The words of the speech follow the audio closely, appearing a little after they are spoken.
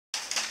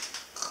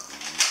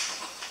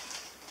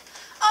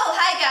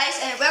guys,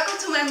 and welcome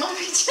to my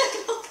mommy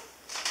channel.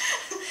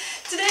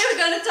 Today we're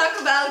going to talk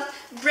about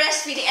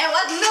breastfeeding and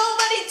what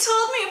nobody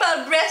told me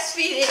about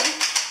breastfeeding.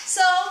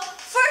 So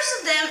first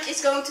of them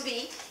is going to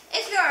be,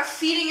 if you are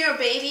feeding your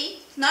baby,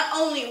 not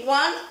only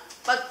one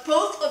but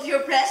both of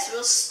your breasts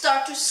will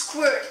start to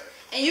squirt,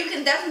 and you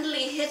can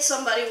definitely hit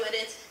somebody with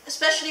it,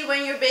 especially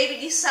when your baby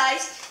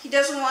decides he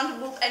doesn't want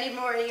to poop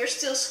anymore and you're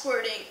still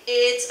squirting.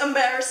 It's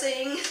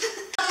embarrassing.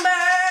 Number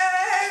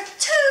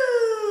 2.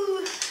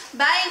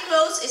 Buying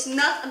clothes is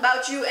not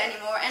about you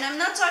anymore, and I'm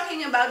not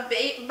talking about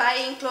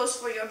buying clothes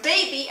for your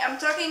baby. I'm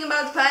talking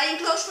about buying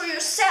clothes for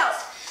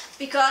yourself,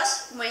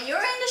 because when you're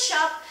in the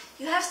shop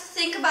you have to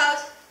think about,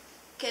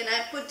 can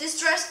I put this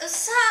dress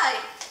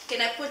aside?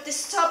 Can I put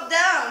this top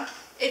down?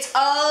 It's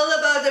all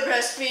about the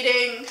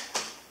breastfeeding.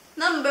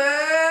 Number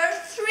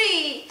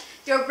 3.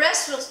 Your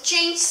breasts will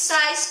change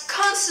size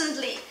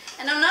constantly,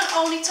 and I'm not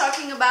only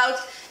talking about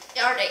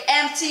are they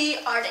empty,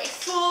 are they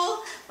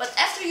full, but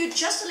after you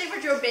just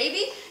delivered your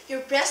baby,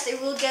 your breasts, they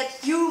will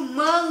get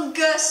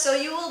humongous, so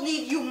you will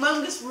need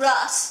humongous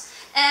bras.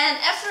 And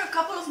after a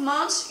couple of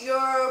months,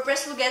 your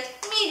breast will get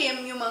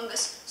medium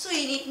humongous, so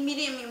you need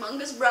medium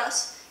humongous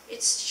bras.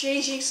 It's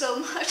changing so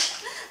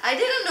much. I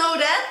didn't know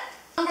that.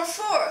 Number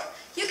 4.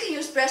 You can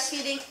use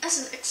breastfeeding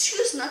as an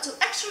excuse not to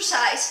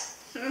exercise.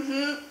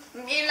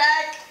 Me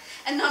like.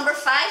 And number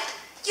 5.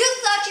 You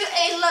thought you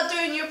ate a lot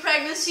during your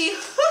pregnancy?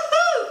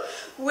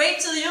 Wait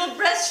till you're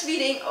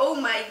breastfeeding. Oh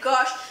my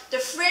gosh, the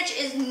fridge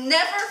is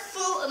never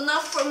full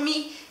enough for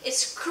me.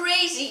 It's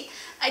crazy.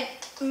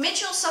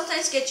 Mitchell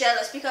sometimes gets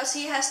jealous because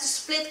he has to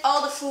split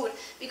all the food,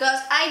 because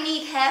I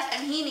need half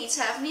and he needs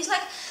half, and he's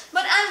like,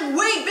 but I'm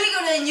way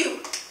bigger than you.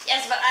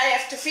 Yes, but I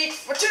have to feed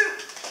for 2.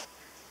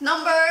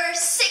 Number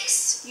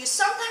 6. You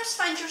sometimes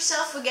find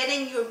yourself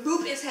forgetting your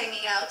boob is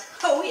hanging out.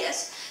 Oh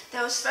yes,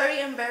 that was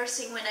very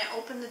embarrassing when I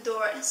opened the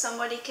door and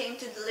somebody came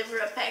to deliver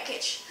a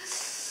package.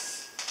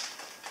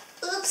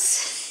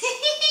 Oops.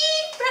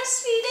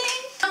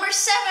 Breastfeeding. Number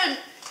 7.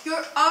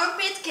 Your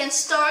armpit can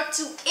start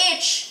to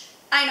itch.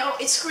 I know,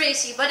 it's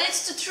crazy, but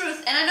it's the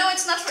truth. And I know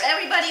it's not for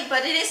everybody,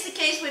 but it is the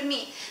case with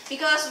me.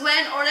 Because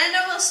when Orlando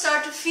will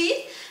start to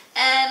feed,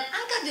 and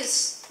I got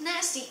this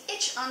nasty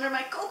itch under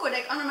my cocoa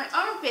deck, under my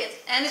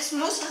armpit, and it's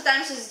most of the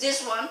times it's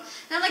this one,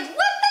 and I'm like,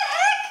 what the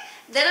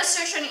heck? Then I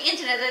searched on the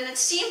internet, and it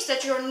seems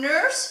that your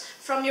nerves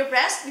from your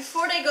breast,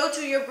 before they go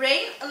to your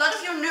brain, a lot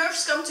of your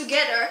nerves come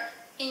together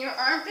in your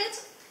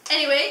armpit.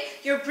 Anyway,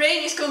 your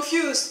brain is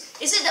confused.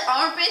 Is it the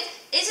armpit?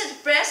 Is it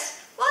the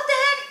breast? What the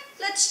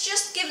heck? Let's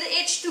just give the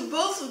itch to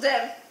both of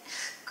them.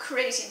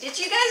 Crazy. Did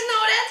you guys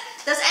know that?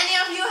 Does any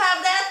of you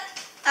have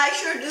that? I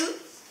sure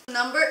do.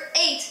 Number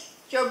 8.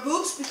 Your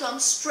boobs become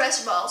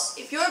stress balls.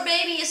 If your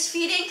baby is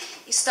feeding,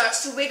 he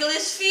starts to wiggle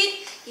his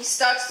feet, he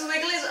starts to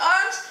wiggle his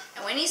arms,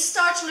 and when he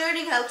starts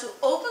learning how to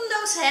open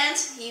those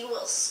hands, he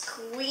will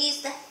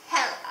squeeze the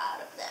hell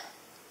out of them.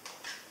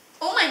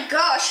 Oh my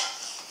gosh!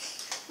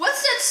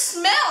 What's that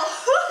smell?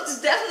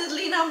 It's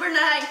definitely number 9.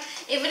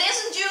 If it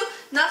isn't you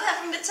not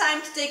having the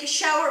time to take a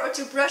shower or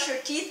to brush your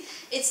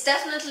teeth, it's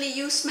definitely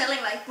you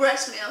smelling like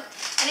breast milk.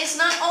 And it's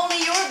not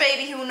only your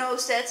baby who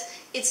knows that,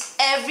 it's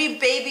every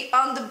baby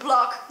on the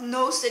block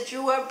knows that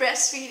you are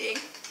breastfeeding.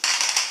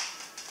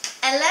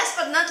 And last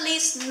but not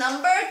least,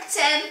 number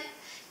 10.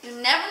 You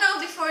never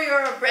know before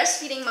you're a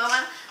breastfeeding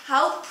mama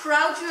how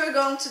proud you are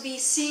going to be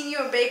seeing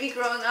your baby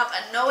growing up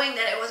and knowing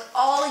that it was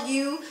all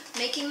you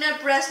making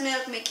that breast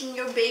milk, making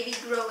your baby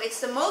grow. It's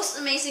the most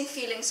amazing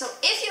feeling. So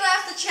if you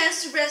have the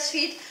chance to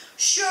breastfeed,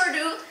 sure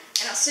do.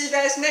 And I'll see you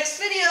guys next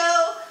video.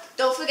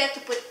 Don't forget to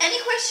put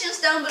any questions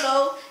down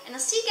below, and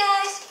I'll see you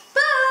guys.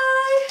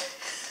 Bye!